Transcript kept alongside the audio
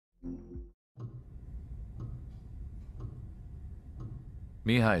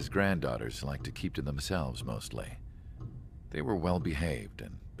Mihai's granddaughters liked to keep to themselves mostly. They were well behaved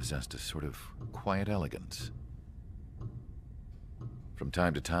and possessed a sort of quiet elegance. From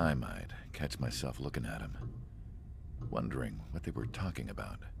time to time, I'd catch myself looking at them, wondering what they were talking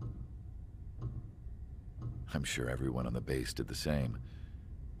about. I'm sure everyone on the base did the same.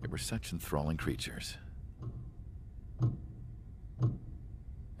 They were such enthralling creatures.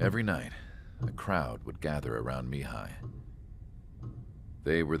 Every night, a crowd would gather around Mihai.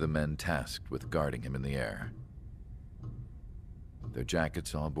 They were the men tasked with guarding him in the air. Their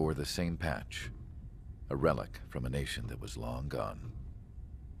jackets all bore the same patch, a relic from a nation that was long gone.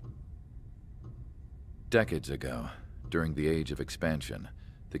 Decades ago, during the Age of Expansion,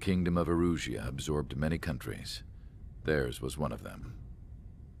 the Kingdom of Erusia absorbed many countries. Theirs was one of them.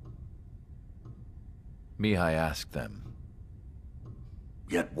 Mihai asked them,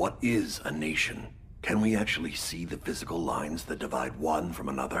 "Yet what is a nation? Can we actually see the physical lines that divide one from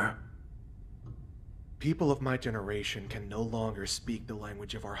another?" People of my generation can no longer speak the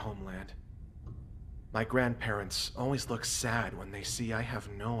language of our homeland. My grandparents always look sad when they see I have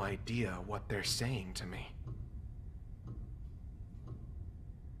no idea what they're saying to me.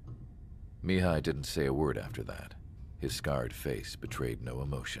 Mihai didn't say a word after that. His scarred face betrayed no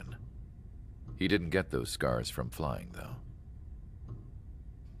emotion. He didn't get those scars from flying, though.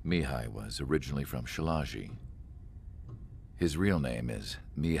 Mihai was originally from Shalaji. His real name is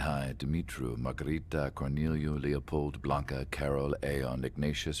Mihai Dumitru Margarita Corneliu Leopold Blanca Carol Aeon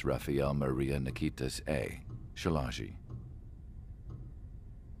Ignatius Raphael Maria Nikitas A. Shalaji.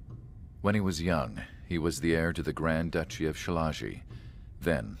 When he was young, he was the heir to the Grand Duchy of Shalaji.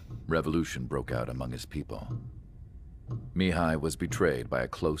 Then, revolution broke out among his people. Mihai was betrayed by a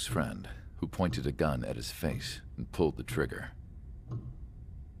close friend who pointed a gun at his face and pulled the trigger.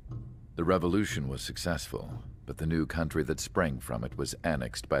 The revolution was successful, but the new country that sprang from it was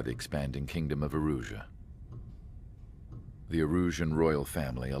annexed by the expanding Kingdom of Erusia. The Erusian royal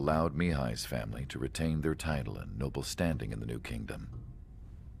family allowed Mihai's family to retain their title and noble standing in the new kingdom.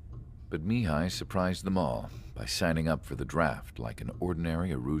 But Mihai surprised them all by signing up for the draft like an ordinary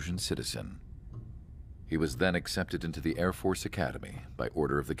Erusian citizen. He was then accepted into the Air Force Academy by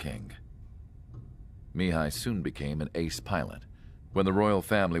order of the king. Mihai soon became an ace pilot. When the royal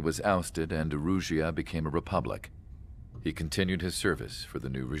family was ousted and Erusia became a republic, he continued his service for the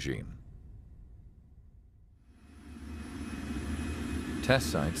new regime. Test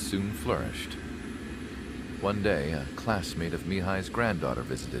sites soon flourished. One day, a classmate of Mihai's granddaughter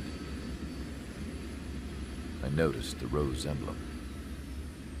visited. I noticed the rose emblem.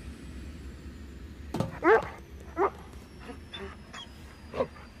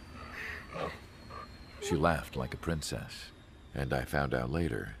 She laughed like a princess. And I found out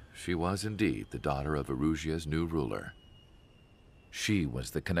later, she was indeed the daughter of Erusia's new ruler. She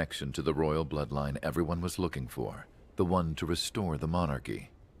was the connection to the royal bloodline everyone was looking for, the one to restore the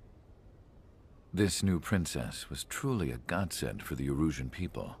monarchy. This new princess was truly a godsend for the Erusian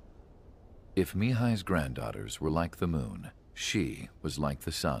people. If Mihai's granddaughters were like the moon, she was like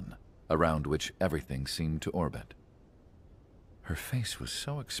the sun, around which everything seemed to orbit. Her face was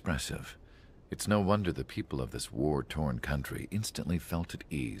so expressive. It's no wonder the people of this war-torn country instantly felt at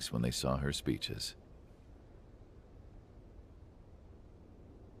ease when they saw her speeches.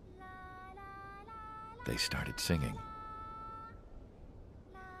 They started singing.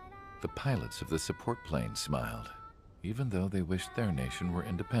 The pilots of the support plane smiled, even though they wished their nation were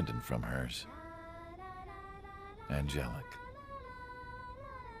independent from hers. Angelic.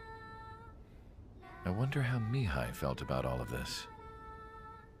 I wonder how Mihai felt about all of this.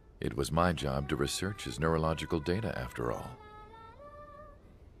 It was my job to research his neurological data, after all.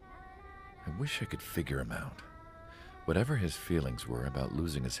 I wish I could figure him out. Whatever his feelings were about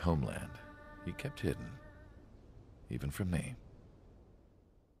losing his homeland, he kept hidden, even from me.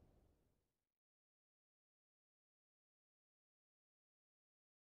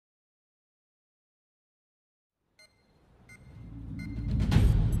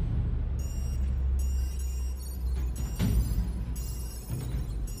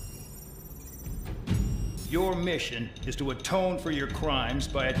 Your mission is to atone for your crimes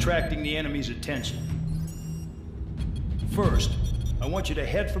by attracting the enemy's attention. First, I want you to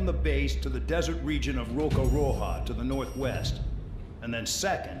head from the base to the desert region of Roca-Roja to the northwest. And then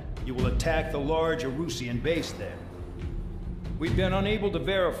second, you will attack the large Erusian base there. We've been unable to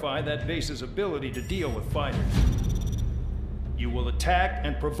verify that base's ability to deal with fighters. You will attack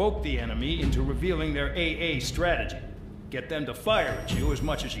and provoke the enemy into revealing their AA strategy. Get them to fire at you as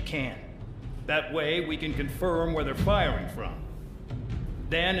much as you can. That way, we can confirm where they're firing from.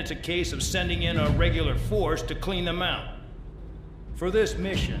 Then it's a case of sending in a regular force to clean them out. For this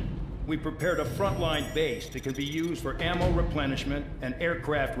mission, we prepared a frontline base that can be used for ammo replenishment and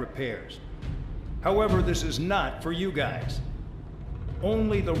aircraft repairs. However, this is not for you guys.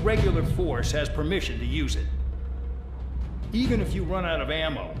 Only the regular force has permission to use it. Even if you run out of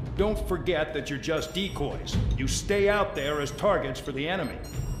ammo, don't forget that you're just decoys. You stay out there as targets for the enemy.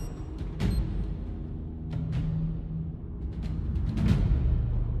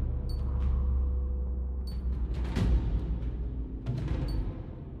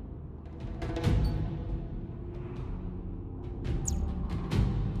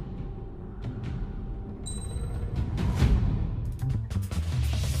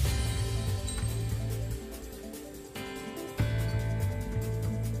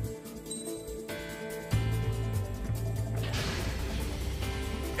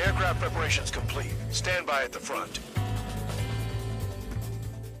 Aircraft preparations complete. Stand by at the front.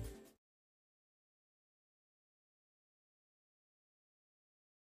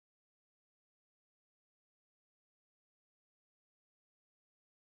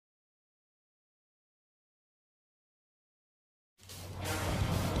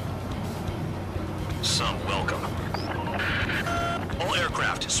 Some welcome. All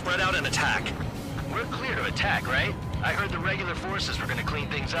aircraft, spread out and attack. We're clear to attack, right? I heard the regular forces were gonna clean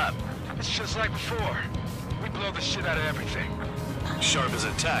things up. It's just like before. We blow the shit out of everything. Sharp as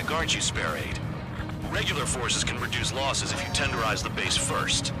attack, aren't you, Spare 8? Regular forces can reduce losses if you tenderize the base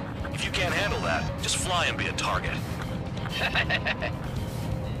first. If you can't handle that, just fly and be a target.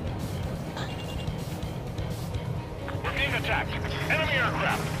 We're being attacked. Enemy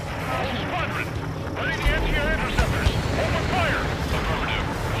aircraft. Whole squadron. Ready the anti-air interceptors. Open fire. Affirmative.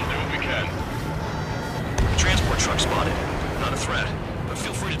 We'll do what we can. Transport truck spotted. Not a threat, but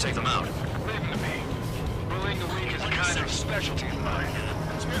feel free to take them out. Leave them to me. Bullying the weak is a kind of specialty of mine.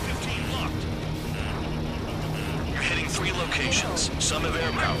 Spare 15 locked. You're hitting 3 locations. Some have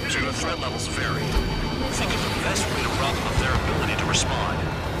air power, so the threat levels vary. Think of the best way to rob them of their ability to respond.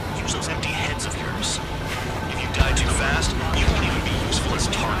 Use those empty heads of yours. If you die too fast, you won't even be useful as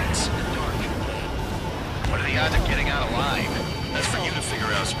targets. What are the odds of getting out alive? That's for you to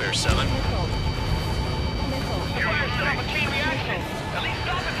figure out, Spare 7. You guys set off a chain reaction. At least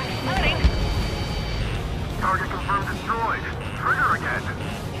stop it from spreading. Target confirmed destroyed. Trigger again.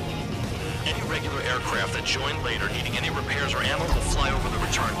 Any regular aircraft that join later needing any repairs or ammo will fly over the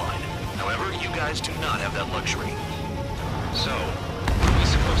return line. However, you guys do not have that luxury. So, what are we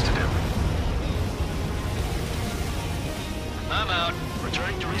supposed to do? I'm out.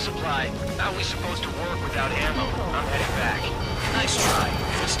 Returning to resupply. How are we supposed to work without ammo? I'm heading back. Nice try.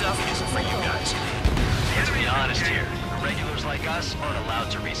 This stuff isn't for you guys. Let's be honest here. Regulars like us aren't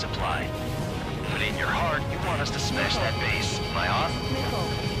allowed to resupply. But in your heart, you want us to smash that base. Am I off?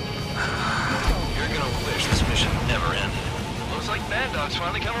 You're gonna wish this mission never ended. Looks like Bad Dog's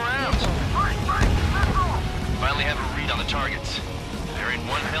finally come around. Finally have a read on the targets. They're in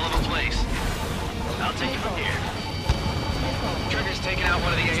one hell of a place. I'll take it from here. Trigger's taking out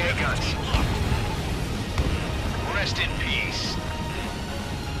one of the AA guns. Rest in peace.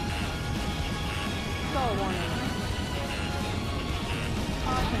 Stall warning.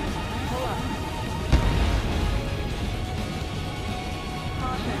 Caution. Pull up.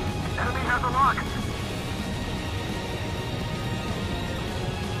 Caution. Enemy has a lock.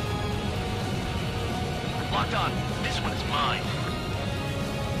 Locked on. This one is mine.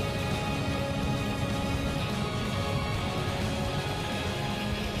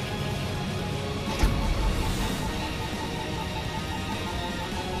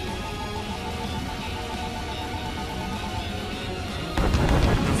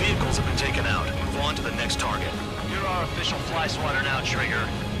 The vehicles have been taken out. Move on to the next target. You're our official fly swatter now, Trigger.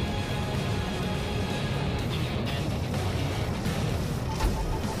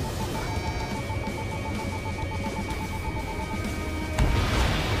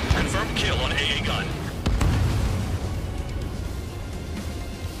 Confirmed kill on AA gun.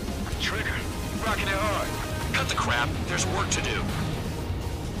 Trigger, rocking it hard. Cut the crap. There's work to do.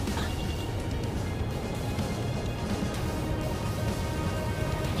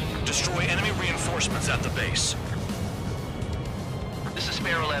 Destroy enemy reinforcements at the base. This is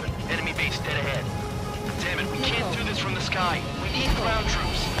Spare 11. Enemy base dead ahead. Damn it, we can't do this from the sky. We need ground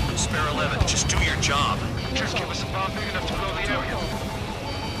troops. Spare 11, just do your job. Just give us a bomb big enough to blow the area.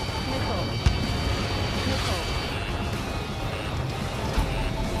 Missile. Missile.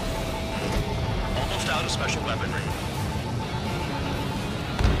 Almost out of special weaponry.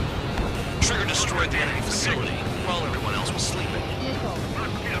 Trigger destroyed the enemy facility while everyone else was sleeping. Missile.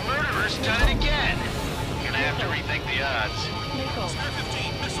 The murderer's done it again. You're gonna have to rethink the odds. Missile. Spare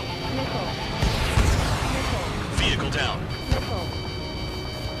 15, missile. Missile. Missile. Vehicle down. Missile.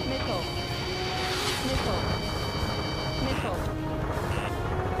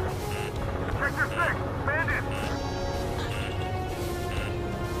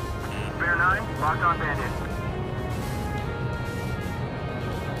 time. Lock on Bandit.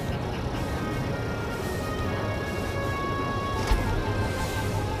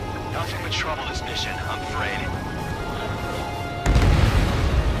 Nothing but trouble this mission, I'm afraid.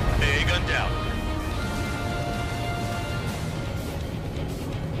 AA gun down.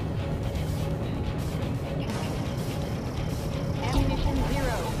 Ammunition 0.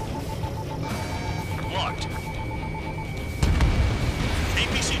 Locked.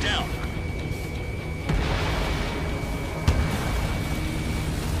 APC down.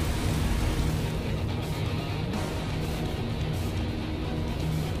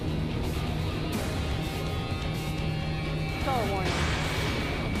 Star warning.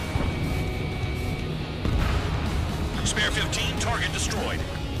 Spare 15, target destroyed.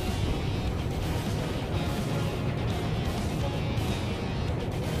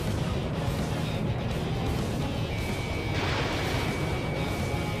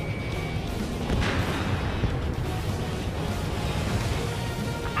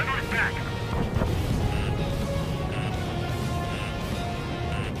 I'm on his back.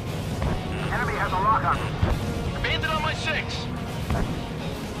 Enemy has a lock on me. Bandit on my 6.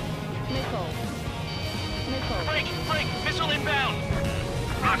 Missile. Missile. Break, missile inbound.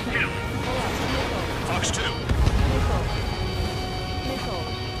 Rock 2. Pull up. Missile. Fox 2. Missile. Missile.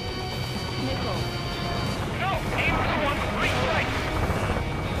 Missile. No! Aim for the one with green light.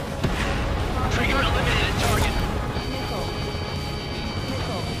 Trigger eliminated target. Missile.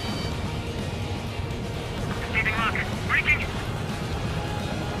 Missile. Receiving lock. Breaking.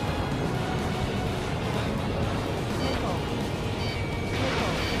 Missile. Missile.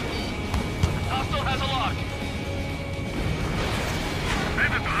 Hostile has a lock.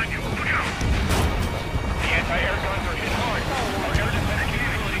 Bandit behind you. Look out! The anti-air guns are hit hard. Our air defense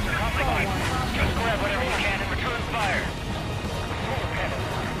capabilities are compromised. Just grab whatever you can and return fire. Solar panels.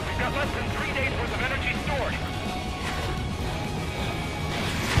 We've got less than 3 days worth of energy stored.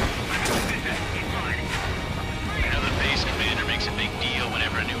 He's fine. You know, the base commander makes a big deal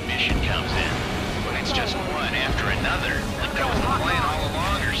whenever a new mission comes in. But it's just one after another. Like that was the plan all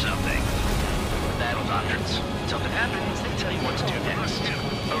along or something. Battle doctrines. Something happens, they tell you what to do next.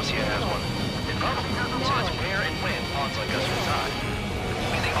 Osea has one. It probably says where and when pawns like us reside.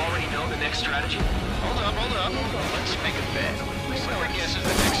 Do they already know the next strategy? Hold up. Let's make a bet. Whoever guesses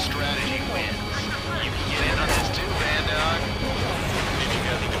the next strategy wins. You can get in on this too, Band Dog. Maybe you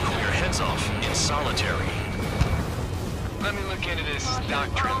gotta cool your heads off in solitary. Let me look into this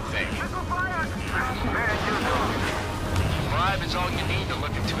doctrine thing. Bribe is all you need to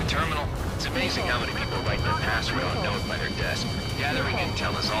look into a terminal. It's amazing how many people write their password on note by their desk. Gathering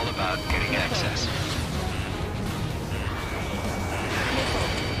intel is all about getting access.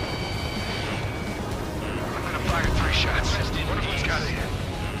 I'm gonna fire 3 shots. What if he's got it here?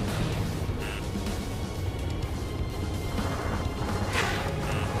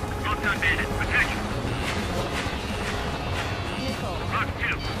 Locked on Bandit. Attacking. Missile. Rock 2.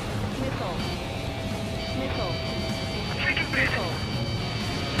 Missile. Missile. Taking Bandit. Missile.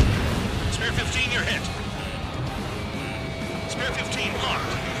 Spare 15, you're hit. Spare 15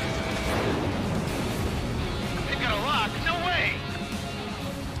 locked. They've got a lock? No way!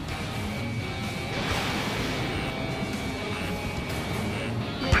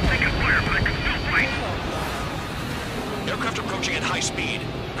 I'm taking fire, but I can still fight. Aircraft approaching at high speed.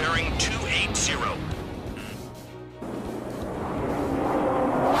 Bearing 280.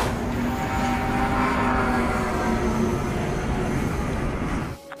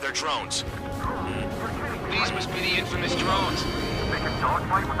 They're drones. These must be the infamous drones. Make a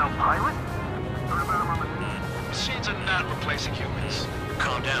dogfight without pilot? Machines are not replacing humans.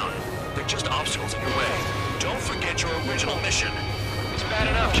 Calm down. They're just obstacles in your way. Don't forget your original mission. It's bad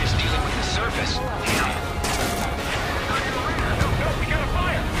enough just dealing with the surface. Damn. No, we got a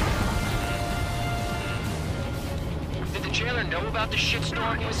fire. Did the jailer know about the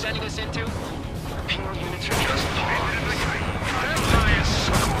shitstorm he was sending us into? Penal units are just pawns. That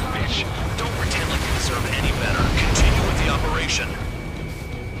son of a bitch. Don't pretend like you deserve any better. Continue with the operation.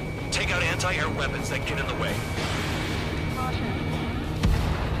 Take out anti-air weapons that get in the way. Caution.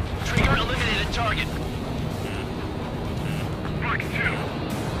 Trigger eliminated target. Rock 2.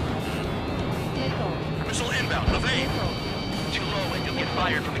 Missile. Missile inbound. Evade. Missile. Too low and you'll get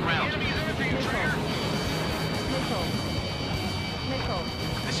fired from the ground. Missile. Missile. Missile.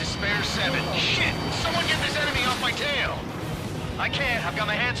 This is spare 7. Shit! Someone get this enemy off my tail! I can't. I've got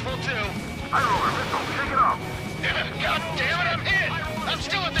my hands full too. High roller, missile, shake it off. God damn it, I'm hit! I'm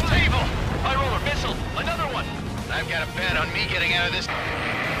still at the table! High roller, missile, another one! I've got a bet on me getting out of this.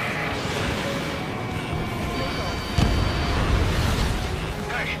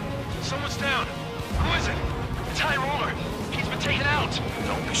 Hey, Someone's down. Who is it? It's High Roller. He's been taken out.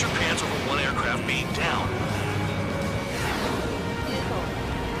 Don't piss your pants over one aircraft being down. Missile.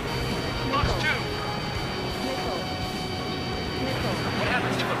 Fox 2. Missile. Missile. What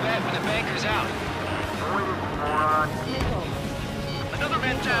happens to a bat when the banker's out? Missile. Another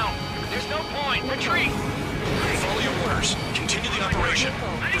man down. There's no point. Retreat. Follow your orders. Continue the operation.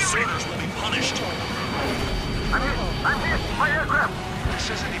 Deserters will be punished.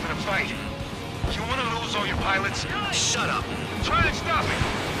 This isn't even a fight. You want to lose all your pilots? Shut up. Try and stop it.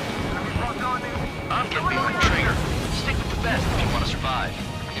 I'm getting behind Trigger. Stick with the best if you want to survive.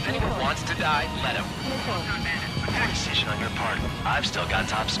 If anyone wants to die, let him. Missile. Poor decision on your part. I've still got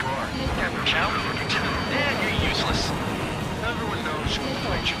top score. Count? You're useless. Everyone knows who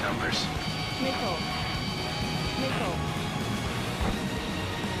played your numbers. Missile. Missile.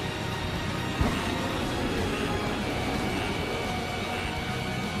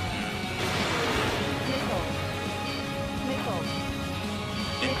 Missile. Missile.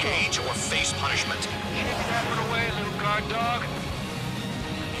 Engage or face punishment. Kick that one away, little guard dog.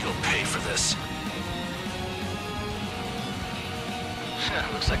 You'll pay for this.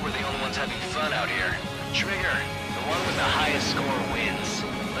 Looks like we're the only ones having fun out here. Trigger, the one with the highest score wins.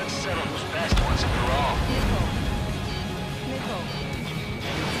 Let's settle who's best once and for all. Missile. Missile.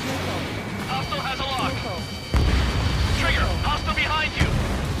 Missile. Hostile has a lock. Missile. Trigger, hostile behind you.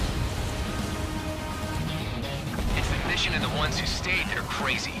 It's the mission and the ones who stayed that are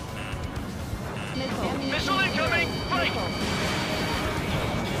crazy. Missile. Missile incoming! Break!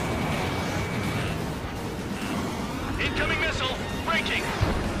 Incoming missile! Breaking!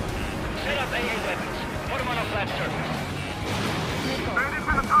 Set up AA weapons. Put them on a flat surface. Missile. Bandits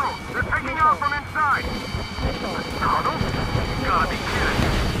in the tunnel. They're taking off from inside. Missile. Tunnel? You gotta be kidding.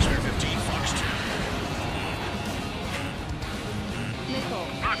 Spare 15, Fox 2. Missile.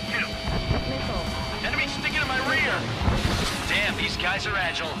 Fox 2. Missile. Enemy sticking in my rear! Damn, these guys are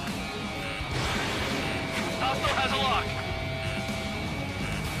agile. Hostile has a lock.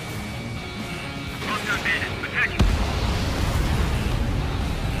 Bunker bandit, attack!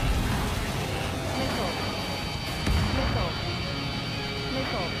 Missile. Missile.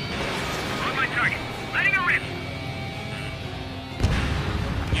 Missile. On my target. Letting her rip!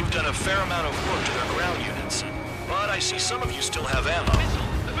 You've done a fair amount of work to their ground units, but I see some of you still have ammo. Missile,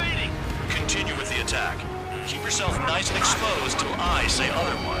 evading! Continue with the attack. Keep yourself nice and exposed till I say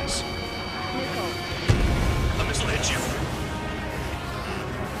otherwise. Missile. A missile hits you.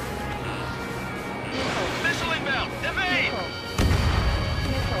 Missile. Missile inbound! Evade! Missile.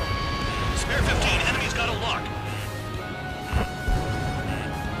 Missile. Spare 15, enemy's got a lock.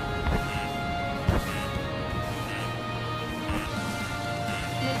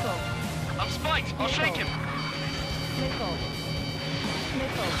 Missile. I'm spiked! I'll shake him! Missile.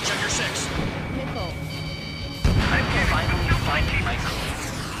 Missile. Check your 6. Missile. I'm fine teammates.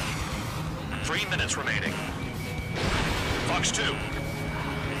 3 minutes remaining. Fox 2. Missile.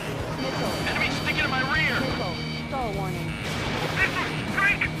 Enemy sticking in my rear! Missile. Stall warning. Missile!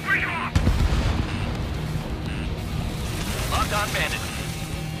 Strike! Break off! Locked on bandit.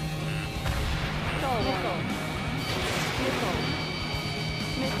 Stall warning. Missile.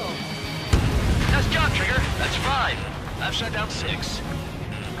 Missile. Nice job, Trigger. That's 5. I've shut down 6.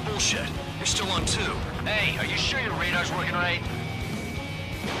 Bullshit. You're still on 2. Hey, are you sure your radar's working right?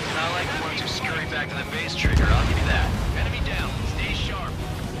 Not like the ones who scurry back to the base, Trigger. I'll give you that. Enemy down. Stay sharp.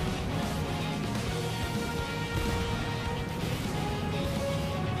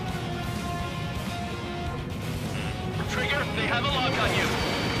 Trigger, they have a lock on you.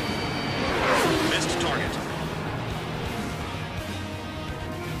 Missed target.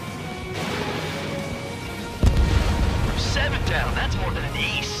 Seven down. That's more than an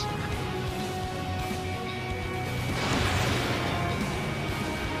ace.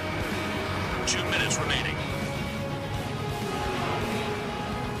 Remaining.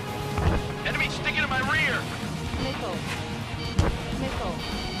 Enemy sticking in my rear! Missile. Missile.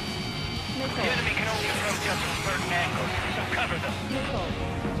 The Missile. enemy can only approach us from certain angles, so cover them. Missile.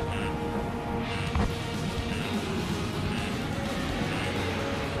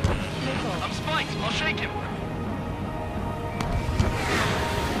 Missile. I'm spiked! I'll shake him!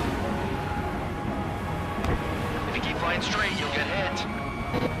 If you keep flying straight, you'll get hit.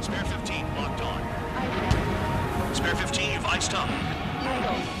 Spare 15, locked on. Ice. Spare 15, you've iced up.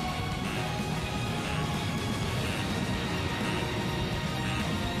 Missile.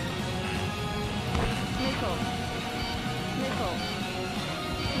 Missile. Missile.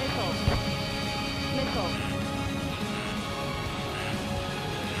 Missile. Missile.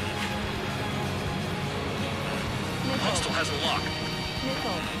 Hostile has a lock.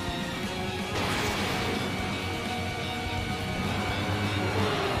 Missile.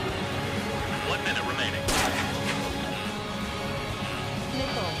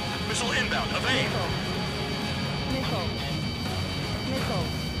 inbound. Evade. Missile. Missile.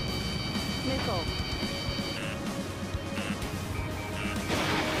 Missile.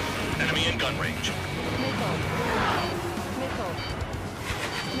 Enemy in gun range. Missile. Missile.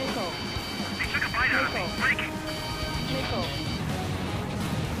 Missile. They took a bite out of me. Breaking. Missile.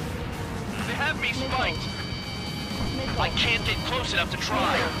 They have me spiked. Missile. I can't get close enough to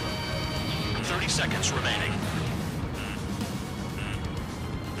try. 30 seconds remaining.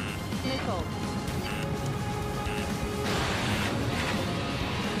 Missile.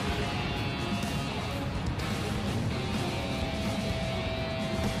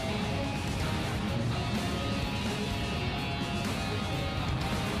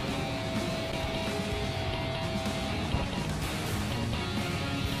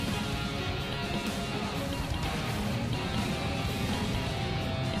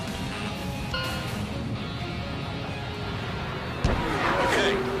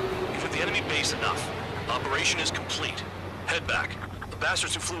 Okay. You've hit the enemy base enough. Operation is complete. Head back. The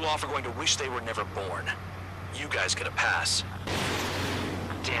bastards who flew off are going to wish they were never born. You guys get a pass.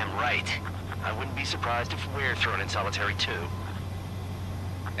 Damn right. I wouldn't be surprised if we're thrown in solitary too.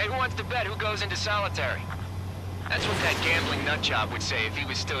 Hey, who wants to bet who goes into solitary? That's what that gambling nutjob would say if he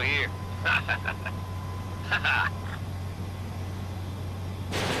was still here.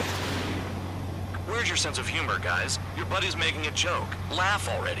 Where's your sense of humor, guys? Your buddy's making a joke. Laugh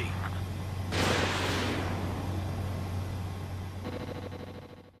already.